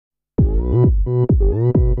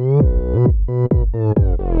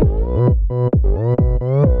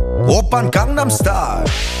Gangnam Style.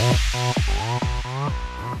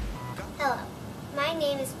 Hello, my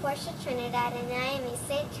name is Porsche Trinidad and I am a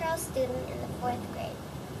St. Charles student in the 4th grade.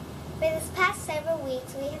 For this past several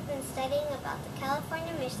weeks, we have been studying about the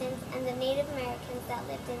California missions and the Native Americans that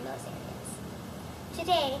lived in those areas.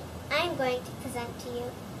 Today, I am going to present to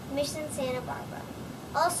you Mission Santa Barbara,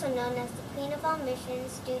 also known as the Queen of all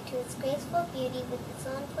missions due to its graceful beauty with its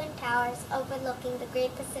own twin towers overlooking the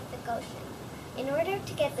Great Pacific Ocean. In order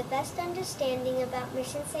to get the best understanding about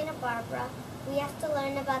Mission Santa Barbara, we have to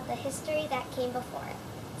learn about the history that came before it.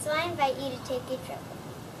 So I invite you to take a trip.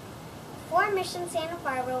 Before Mission Santa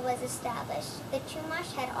Barbara was established, the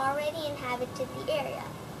Chumash had already inhabited the area.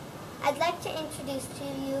 I'd like to introduce to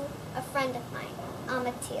you a friend of mine,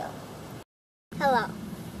 Amatil. Hello,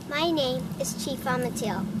 my name is Chief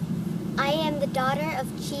Amatil. I am the daughter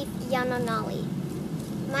of Chief Yanonali.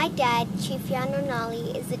 My dad, Chief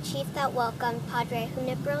Yanonali, is the chief that welcomed Padre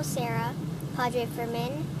Junipero Serra, Padre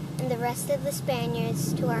Fermin, and the rest of the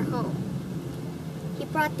Spaniards to our home. He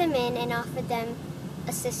brought them in and offered them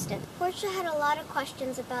assistance. Porsche had a lot of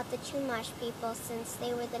questions about the Chumash people since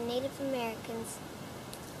they were the Native Americans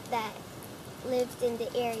that lived in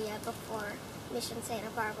the area before Mission Santa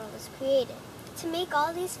Barbara was created. To make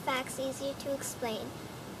all these facts easier to explain,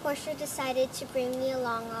 Porsche decided to bring me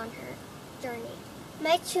along on her journey.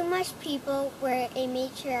 My Chumash people were a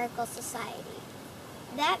matriarchal society.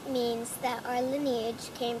 That means that our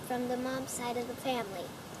lineage came from the mom's side of the family.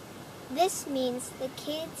 This means the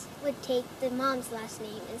kids would take the mom's last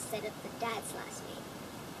name instead of the dad's last name.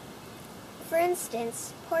 For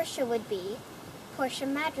instance, Porsche would be Porsche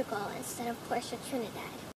Madrigal instead of Porsche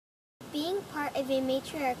Trinidad. Being part of a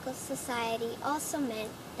matriarchal society also meant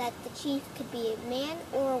that the chief could be a man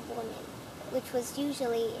or a woman, which was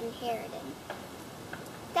usually inherited.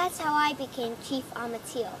 That's how I became Chief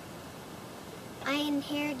Amatil. I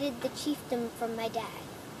inherited the chiefdom from my dad.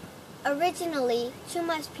 Originally,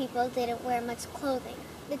 Chumash people didn't wear much clothing.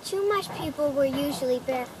 The Chumash people were usually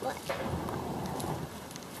barefoot.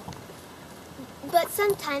 But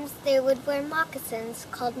sometimes they would wear moccasins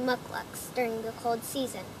called mukluks during the cold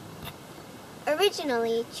season.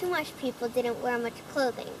 Originally, Chumash people didn't wear much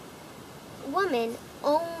clothing. Women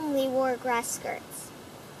only wore grass skirts.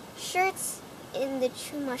 Shirts in the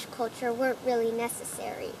Chumash culture weren't really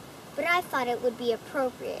necessary, but I thought it would be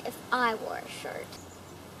appropriate if I wore a shirt.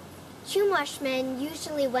 Chumash men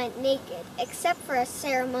usually went naked, except for a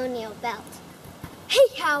ceremonial belt. Hey,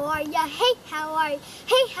 how are ya? Hey, how are you?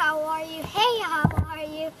 Hey, how are you? Hey, how are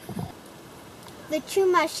you? The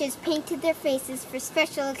Chumashes painted their faces for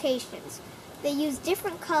special occasions. They used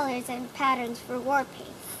different colors and patterns for war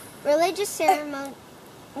paint, religious ceremonies,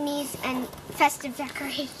 and festive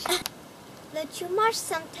decorations. The Chumash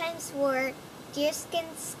sometimes wore deerskin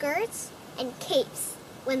skirts and capes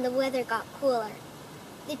when the weather got cooler.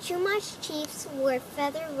 The Chumash chiefs wore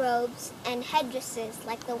feather robes and headdresses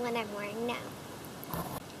like the one I'm wearing now.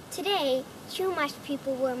 Today, Chumash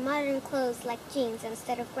people wear modern clothes like jeans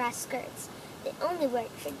instead of grass skirts. They only wear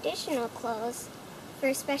traditional clothes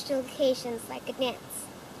for special occasions like a dance.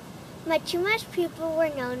 My Chumash people were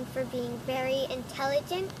known for being very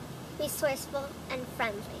intelligent, resourceful, and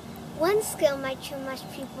friendly. One skill my Chumash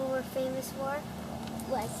people were famous for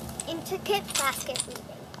was intricate basket weaving.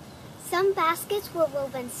 Some baskets were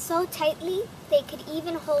woven so tightly they could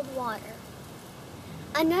even hold water.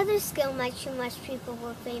 Another skill my Chumash people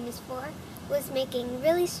were famous for was making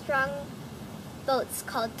really strong boats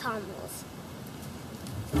called tamals.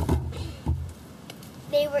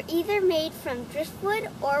 They were either made from driftwood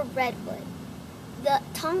or redwood. The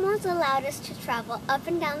tamals allowed us to travel up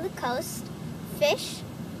and down the coast, fish,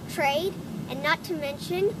 trade, and not to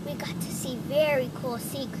mention, we got to see very cool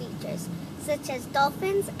sea creatures, such as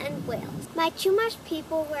dolphins and whales. My Chumash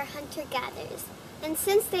people were hunter-gatherers, and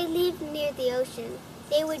since they lived near the ocean,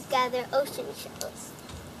 they would gather ocean shells.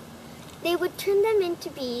 They would turn them into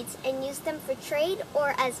beads and use them for trade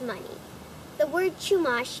or as money. The word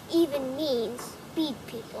Chumash even means bead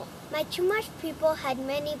people. My Chumash people had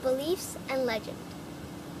many beliefs and legends.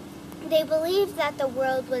 They believed that the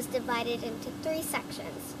world was divided into 3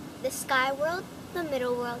 sections: the sky world, the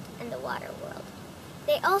middle world, and the water world.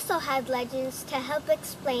 They also had legends to help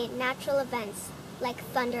explain natural events like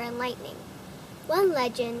thunder and lightning. One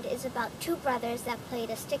legend is about 2 brothers that played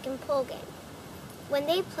a stick and pole game. When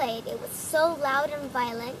they played, it was so loud and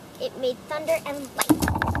violent, it made thunder and lightning.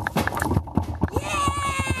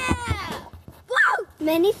 Yeah! Woo!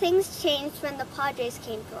 Many things changed when the Padres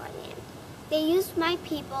came to our land. They used my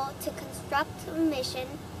people to construct a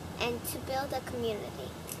mission and to build a community.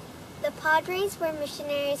 The Padres were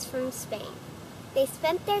missionaries from Spain. They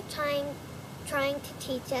spent their time trying to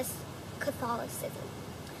teach us Catholicism.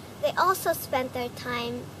 They also spent their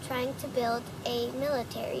time trying to build a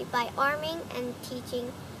military by arming and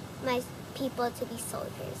teaching my people to be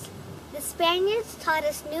soldiers. The Spaniards taught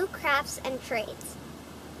us new crafts and trades.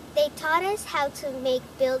 They taught us how to make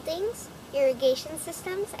buildings, irrigation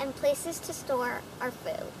systems, and places to store our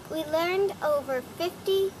food. We learned over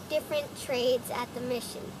 50 different trades at the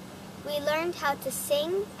mission. We learned how to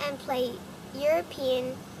sing and play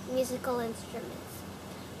European musical instruments.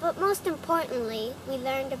 But most importantly, we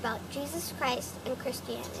learned about Jesus Christ and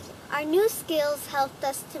Christianity. Our new skills helped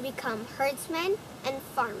us to become herdsmen and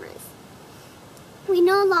farmers. We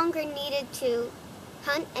no longer needed to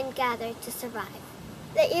hunt and gather to survive.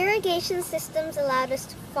 The irrigation systems allowed us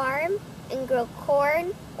to farm and grow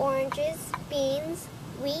corn, oranges, beans,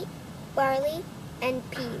 wheat, barley, and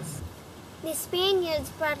peas. The Spaniards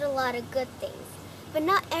brought a lot of good things, but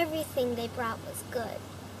not everything they brought was good.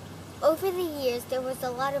 Over the years, there was a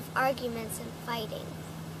lot of arguments and fighting.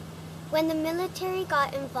 When the military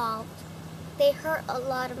got involved, they hurt a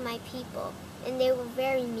lot of my people, and they were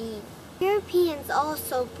very mean. Europeans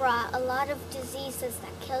also brought a lot of diseases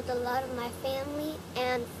that killed a lot of my family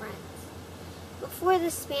and friends. Before the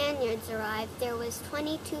Spaniards arrived, there was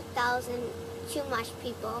 22,000 Chumash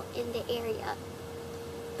people in the area.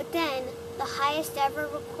 But then, the highest ever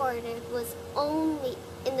recorded was only,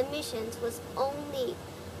 in the missions, was only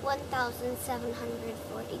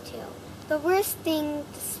 1,742. The worst thing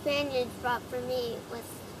the Spaniards brought for me was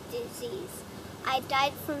disease. I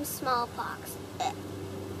died from smallpox.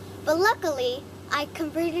 But luckily, I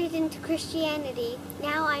converted into Christianity.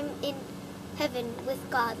 Now I'm in heaven with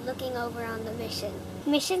God looking over on the mission.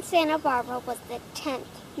 Mission Santa Barbara was the 10th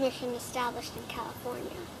mission established in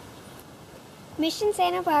California. Mission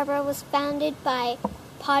Santa Barbara was founded by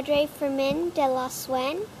Padre Fermin de la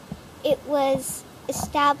Suen. It was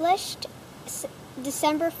established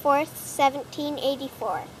December 4th,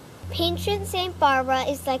 1784. Patron Saint Barbara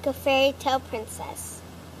is like a fairy tale princess.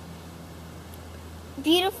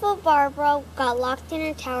 Beautiful Barbara got locked in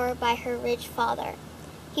a tower by her rich father.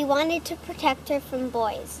 He wanted to protect her from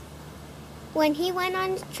boys. When he went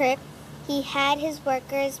on a trip, he had his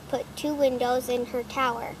workers put 2 windows in her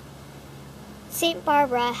tower. Saint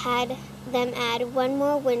Barbara had them add 1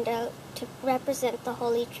 more window to represent the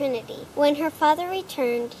Holy Trinity. When her father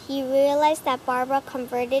returned, he realized that Barbara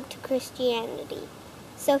converted to Christianity,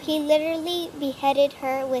 so he literally beheaded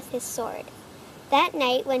her with his sword. That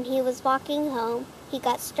night, when he was walking home, he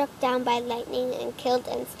got struck down by lightning and killed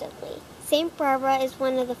instantly. Saint Barbara is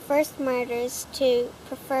one of the first martyrs to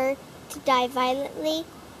prefer to die violently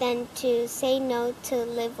than to say no to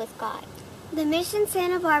live with God. The Mission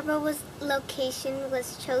Santa Barbara location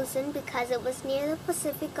was chosen because it was near the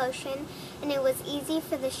Pacific Ocean and it was easy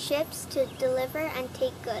for the ships to deliver and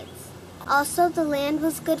take goods. Also, the land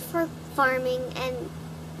was good for farming and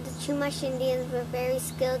the Chumash Indians were very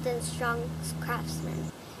skilled and strong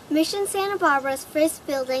craftsmen. Mission Santa Barbara's first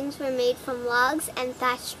buildings were made from logs and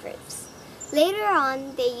thatched roofs. Later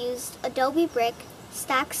on, they used adobe brick,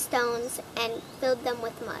 stacked stones, and filled them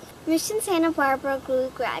with mud. Mission Santa Barbara grew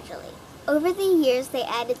gradually. Over the years, they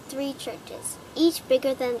added 3 churches, each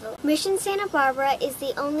bigger than the last. Mission Santa Barbara is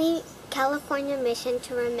the only California mission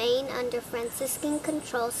to remain under Franciscan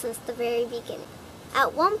control since the very beginning.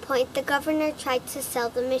 At one point, the governor tried to sell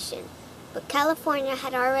the mission, but California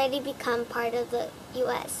had already become part of the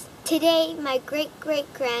U.S. Today, my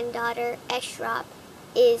great-great-granddaughter, Eshrop,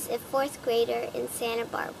 is a 4th grader in Santa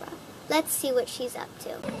Barbara. Let's see what she's up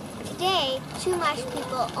to. Today, Chumash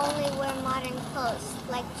people only wear modern clothes,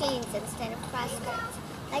 like jeans instead of cross skirts,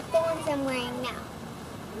 like the ones I'm wearing now.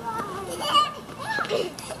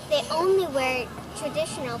 They only wear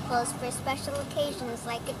traditional clothes for special occasions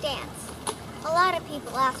like a dance. A lot of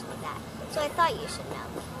people ask me that, so I thought you should know.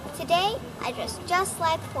 Today, I dress just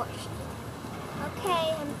like Porsche.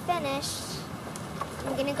 Okay, I'm finished.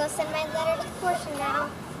 I'm gonna go send my letter to Porsche now.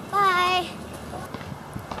 Bye!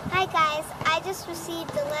 Hi guys, I just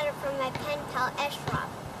received a letter from my pen pal Eshrop.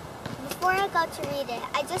 Before I go to read it,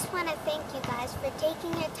 I just want to thank you guys for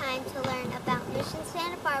taking your time to learn about Mission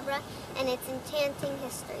Santa Barbara and its enchanting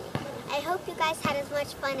history. I hope you guys had as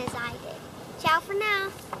much fun as I did. Ciao for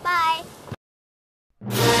now. Bye.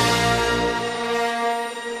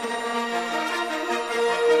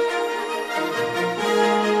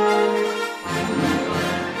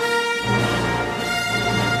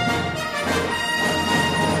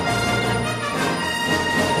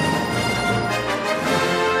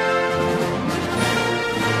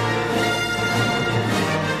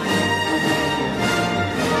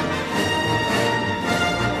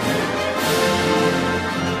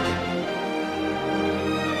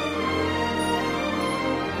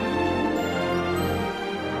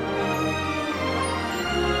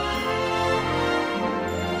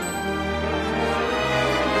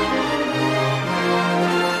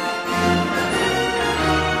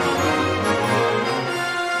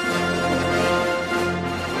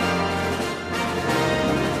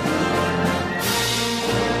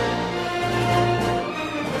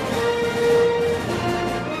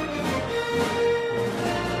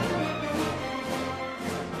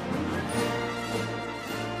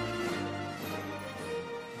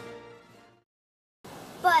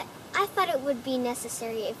 would be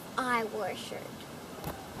necessary if I wore a shirt.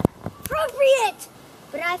 Appropriate!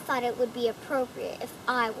 But I thought it would be appropriate if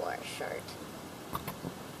I wore a shirt.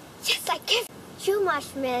 Yes, I guess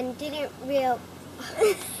Chumash men didn't real...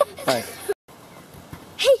 Hi.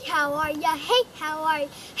 Hey, how are ya? Hey, how are you?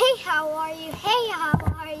 Hey, how are you? Hey,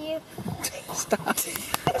 how are you? Stop.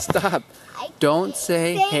 Stop. Don't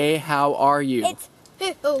say, hey, how are you? It's,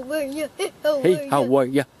 hey, how are you? Hey, how are you? Hey, how are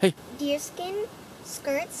you? Hey. Deerskin,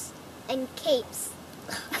 skirts, and capes.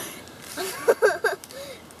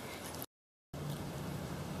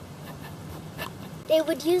 They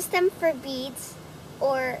would use them for beads,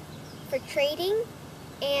 or for trading,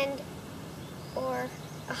 and, or...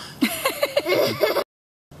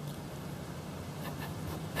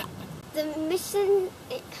 The mission...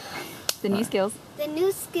 The new skills. The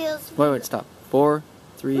new skills... Wait, stop. 4,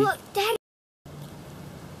 3... Look, Daddy!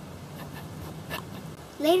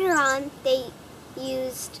 Later on, they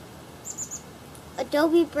used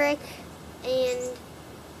Adobe brick and...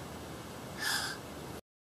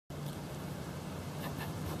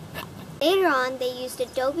 Later on, they used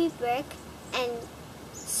Adobe brick and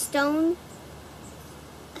stone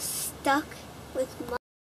stuck with mud.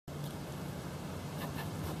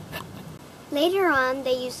 Later on,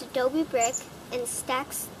 they used Adobe brick and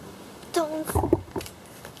stacked stones.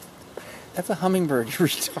 That's a hummingbird, you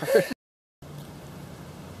retard.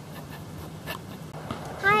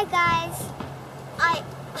 Hi guys.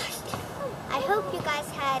 I hope you guys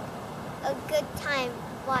had a good time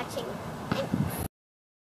watching. And